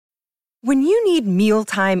When you need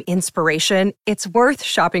mealtime inspiration, it's worth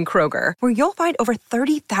shopping Kroger, where you'll find over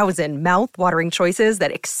 30,000 mouth-watering choices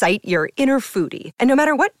that excite your inner foodie. And no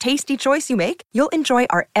matter what tasty choice you make, you'll enjoy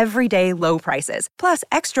our everyday low prices, plus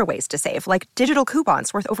extra ways to save, like digital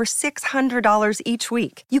coupons worth over $600 each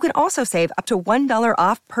week. You can also save up to $1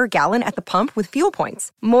 off per gallon at the pump with fuel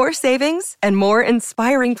points. More savings and more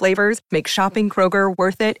inspiring flavors make shopping Kroger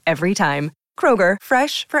worth it every time. Kroger,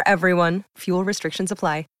 fresh for everyone. Fuel restrictions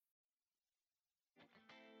apply.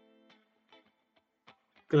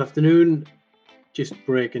 Good afternoon. Just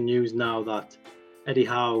breaking news now that Eddie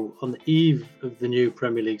Howe, on the eve of the new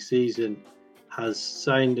Premier League season, has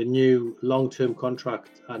signed a new long-term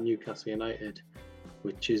contract at Newcastle United,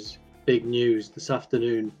 which is big news this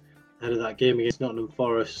afternoon ahead of that game against Nottingham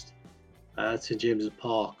Forest at St James's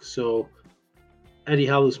Park. So Eddie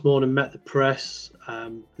Howe this morning met the press.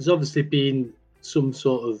 There's obviously been some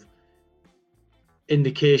sort of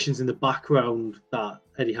indications in the background that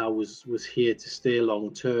Eddie Howe was here to stay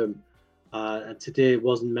long term, and today it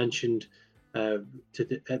wasn't mentioned at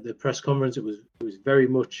the press conference. It was very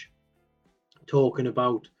much talking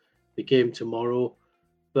about the game tomorrow,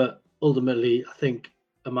 but ultimately I think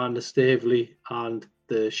Amanda Staveley and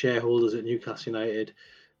the shareholders at Newcastle United,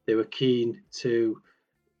 they were keen to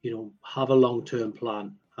have a long-term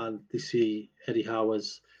plan, and they see Eddie Howe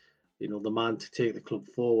as the man to take the club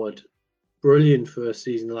forward. Brilliant first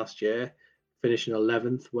season last year, finishing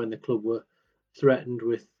 11th when the club were threatened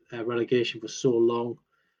with relegation for so long.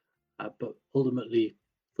 But ultimately,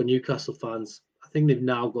 for Newcastle fans, I think they've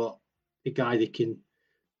now got a guy they can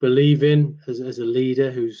believe in as a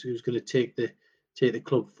leader who's going to take the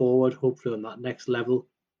club forward, hopefully on that next level.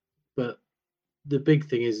 But the big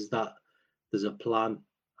thing is that there's a plan,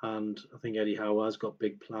 and I think Eddie Howe has got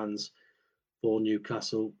big plans for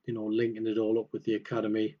Newcastle. Linking it all up with the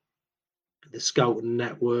academy, the scouting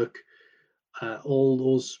network, all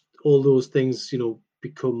those things,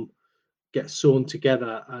 get sewn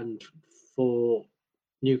together. And for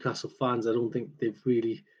Newcastle fans, I don't think they've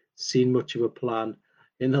really seen much of a plan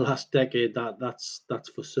in the last decade. That's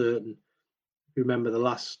for certain. Remember, the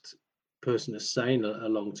last person to sign a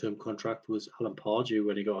long-term contract was Alan Pardew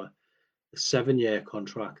when he got a 7-year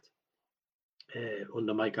contract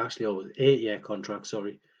under Mike Ashley, or 8-year contract.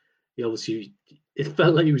 Sorry. He obviously, it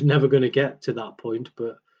felt like he was never going to get to that point,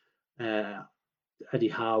 but Eddie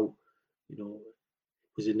Howe,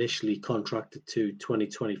 was initially contracted to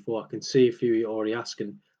 2024. I can see a few already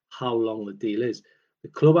asking how long the deal is. The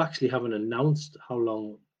club actually haven't announced how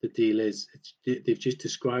long the deal is. They've just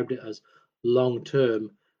described it as long term,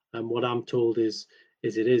 and what I'm told is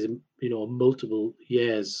it is multiple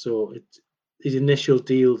years. So his initial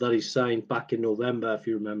deal that he signed back in November, if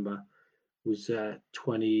you remember, was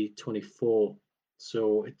 2024.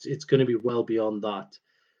 So it's going to be well beyond that.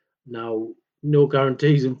 Now, no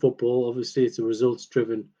guarantees in football. Obviously, it's a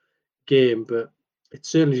results-driven game, but it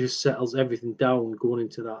certainly just settles everything down going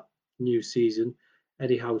into that new season,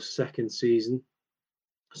 Eddie Howe's second season.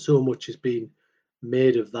 So much has been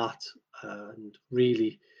made of that, and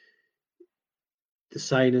really, the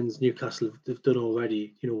signings Newcastle have done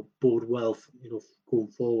already, bode well, going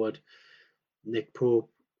forward. Nick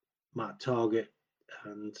Pope, Matt Targett,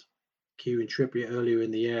 and Kieran Trippier earlier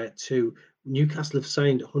in the year too. Newcastle have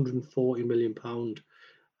signed £140 million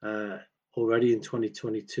already in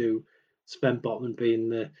 2022. Sven Botman being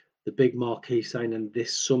the big marquee signing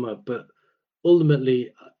this summer, but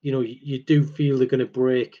ultimately, you do feel they're going to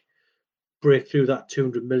break through that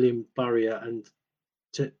 200 million barrier, and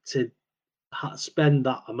to spend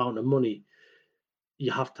that amount of money,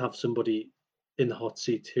 you have to have somebody in the hot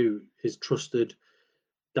seat who is trusted.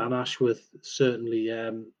 Dan Ashworth certainly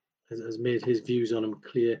has made his views on him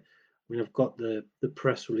clear. I mean, I've got the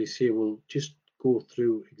press release here. We'll just go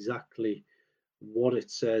through exactly what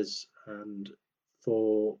it says. And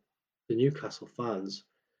for the Newcastle fans,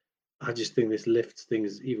 I just think this lifts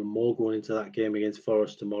things even more going into that game against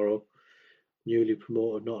Forest tomorrow. Newly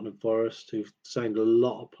promoted Nottingham Forest, who've signed a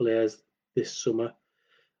lot of players this summer.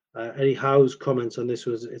 Eddie Howe's comments on this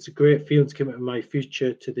was, "It's a great feeling to commit my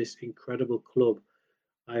future to this incredible club.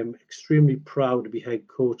 I'm extremely proud to be head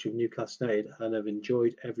coach of Newcastle United, and I've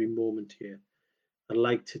enjoyed every moment here. I'd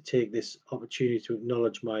like to take this opportunity to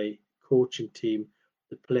acknowledge my coaching team,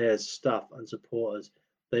 the players, staff and supporters.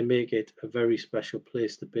 They make it a very special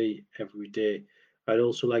place to be every day. I'd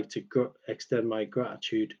also like to extend my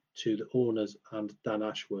gratitude to the owners and Dan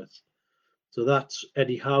Ashworth." So that's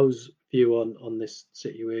Eddie Howe's view on this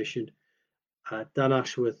situation. Dan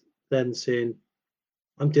Ashworth then saying,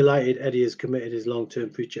 "I'm delighted Eddie has committed his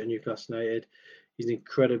long-term future at Newcastle United. He's an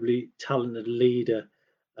incredibly talented leader,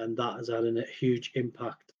 and that has had a huge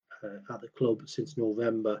impact at the club since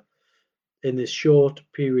November. In this short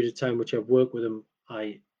period of time which I've worked with him,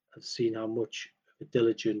 I have seen how much of a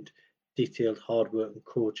diligent, detailed, hard-working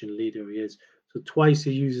coach and leader he is. So twice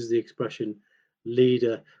he uses the expression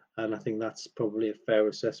leader, and I think that's probably a fair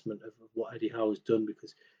assessment of what Eddie Howe has done,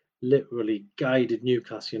 because literally guided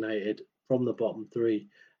Newcastle United from the bottom three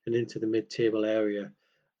and into the mid-table area.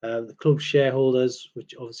 The club shareholders,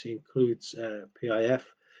 which obviously includes PIF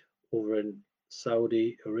over in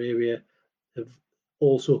Saudi Arabia, have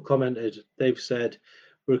also commented. They've said,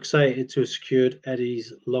 "We're excited to have secured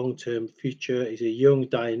Eddie's long-term future. He's a young,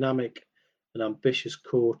 dynamic and ambitious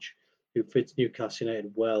coach who fits Newcastle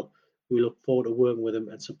United well. We look forward to working with him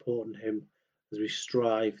and supporting him as we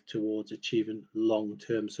strive towards achieving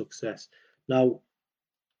long-term success." Now,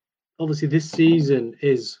 obviously this season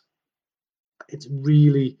it's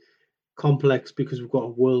really complex because we've got a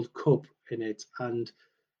World Cup in it, and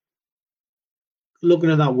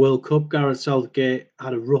looking at that World Cup, Gareth Southgate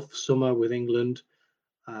had a rough summer with England,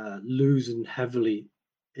 losing heavily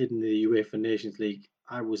in the UEFA Nations League.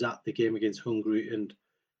 I was at the game against Hungary, and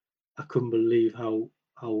I couldn't believe how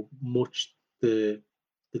much the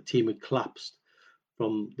team had collapsed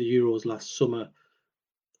from the Euros last summer.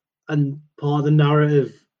 And part of the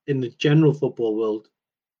narrative in the general football world,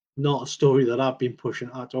 not a story that I've been pushing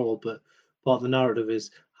at all, but part of the narrative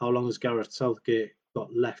is how long has Gareth Southgate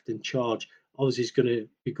got left in charge? Obviously, he's going to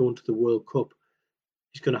be going to the World Cup.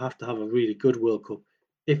 He's going to have a really good World Cup.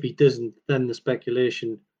 If he doesn't, then the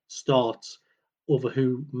speculation starts over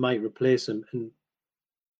who might replace him. And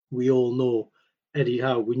we all know Eddie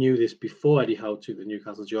Howe. We knew this before Eddie Howe took the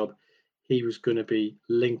Newcastle job. He was going to be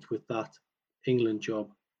linked with that England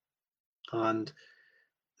job. And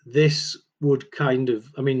this would kind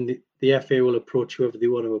of, I mean, the FA will approach whoever they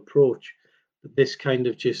want to approach, but this kind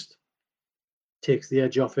of just takes the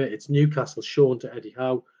edge off it. It's Newcastle showing to Eddie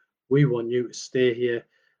Howe, we want you to stay here,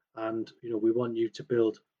 and we want you to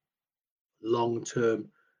build long term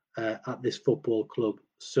at this football club.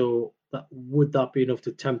 So would that be enough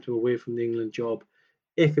to tempt him away from the England job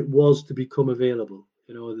if it was to become available?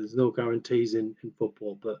 There's no guarantees in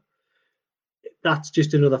football, but that's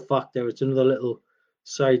just another factor. It's another little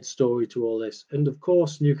side story to all this. And of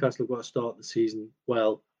course, Newcastle have got to start the season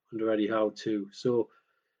well under Eddie Howe too. So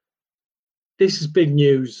this is big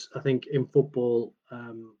news, I think, in football.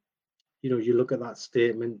 You look at that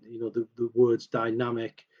statement, the words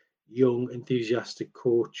dynamic, young, enthusiastic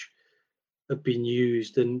coach have been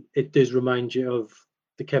used, and it does remind you of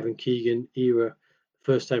the Kevin Keegan era,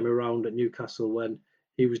 first time around at Newcastle, when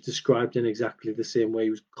he was described in exactly the same way. He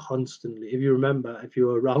was constantly, if you remember, if you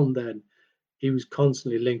were around then, he was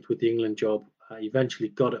constantly linked with the England job. He eventually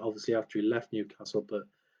got it, obviously, after he left Newcastle, but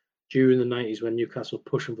during the 90s when Newcastle were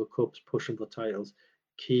pushing for cups, pushing for titles,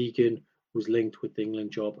 Keegan was linked with the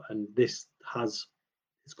England job, and it's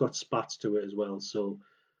got spats to it as well. So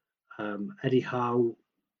Eddie Howe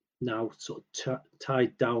now sort of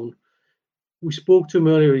tied down. We spoke to him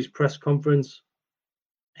earlier at his press conference.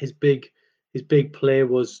 His big play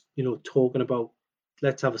was, talking about,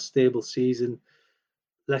 let's have a stable season,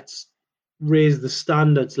 let's raise the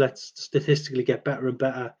standards, let's statistically get better and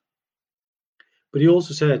better. But he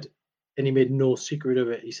also said, and he made no secret of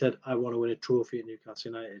it, he said, I want to win a trophy at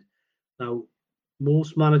Newcastle United. Now,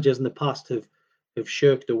 most managers in the past have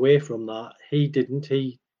shirked away from that. He didn't.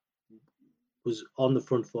 He was on the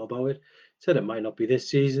front foot about it. He said it might not be this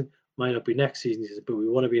season, might not be next season. He said, but we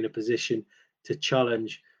want to be in a position to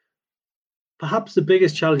challenge. Perhaps the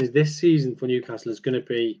biggest challenge this season for Newcastle is going to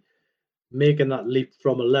be making that leap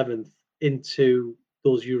from 11th into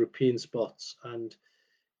those European spots. And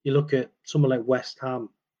you look at someone like West Ham,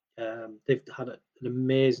 they've had an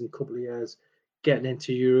amazing couple of years getting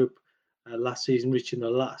into Europe. Last season, reaching the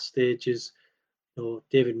last stages.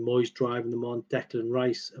 David Moyes driving them on, Declan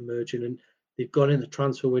Rice emerging, and they've gone in the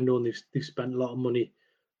transfer window and they've spent a lot of money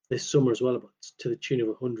this summer as well, about to the tune of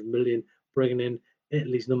 100 million, bringing in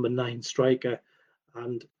Italy's number 9 striker,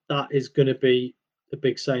 and that is going to be a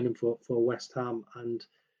big signing for West Ham. And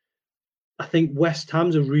I think West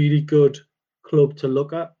Ham's a really good club to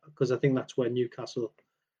look at, because I think that's where Newcastle,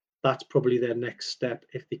 that's probably their next step.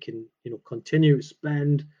 If they can, continue to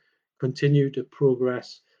spend, continue to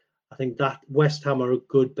progress, I think that West Ham are a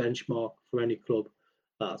good benchmark for any club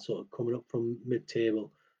that's sort of coming up from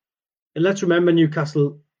mid-table. And let's remember,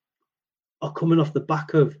 Newcastle are coming off the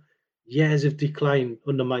back of years of decline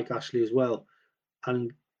under Mike Ashley as well.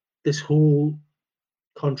 And this whole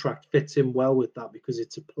contract fits in well with that, because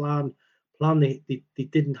it's a plan they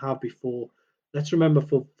didn't have before. Let's remember,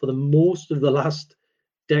 for the most of the last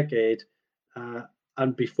decade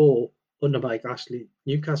and before, under Mike Ashley,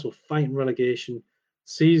 Newcastle fighting relegation,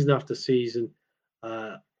 season after season,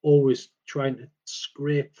 always trying to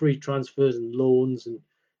scrape free transfers and loans, and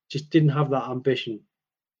just didn't have that ambition.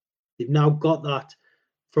 They've now got that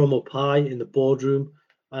from up high in the boardroom,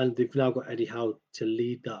 and they've now got Eddie Howe to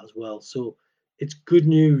lead that as well. So it's good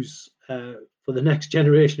news for the next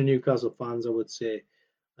generation of Newcastle fans, I would say,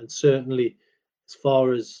 and certainly as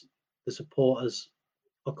far as the supporters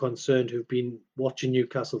are concerned who've been watching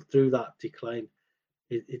Newcastle through that decline,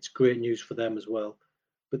 it's great news for them as well.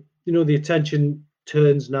 But the attention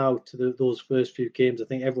turns now to those first few games. I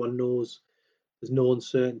think everyone knows there's no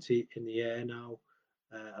uncertainty in the air now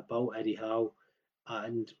about Eddie Howe,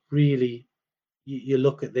 and really you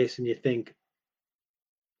look at this and you think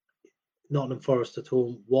Nottingham Forest at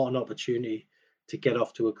home, what an opportunity to get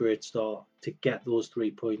off to a great start, to get those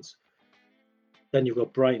 3 points. Then you've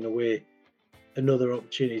got Brighton away, another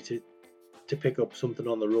opportunity to pick up something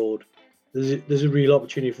on the road. There's a real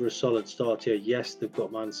opportunity for a solid start here. Yes, they've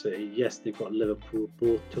got Man City. Yes, they've got Liverpool.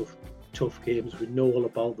 Both tough games. We know all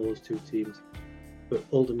about those two teams. But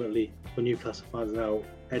ultimately, for Newcastle fans now,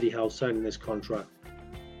 Eddie Howe signing this contract,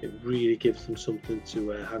 it really gives them something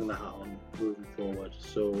to hang the hat on moving forward.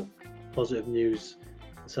 So positive news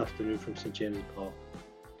this afternoon from St James's Park.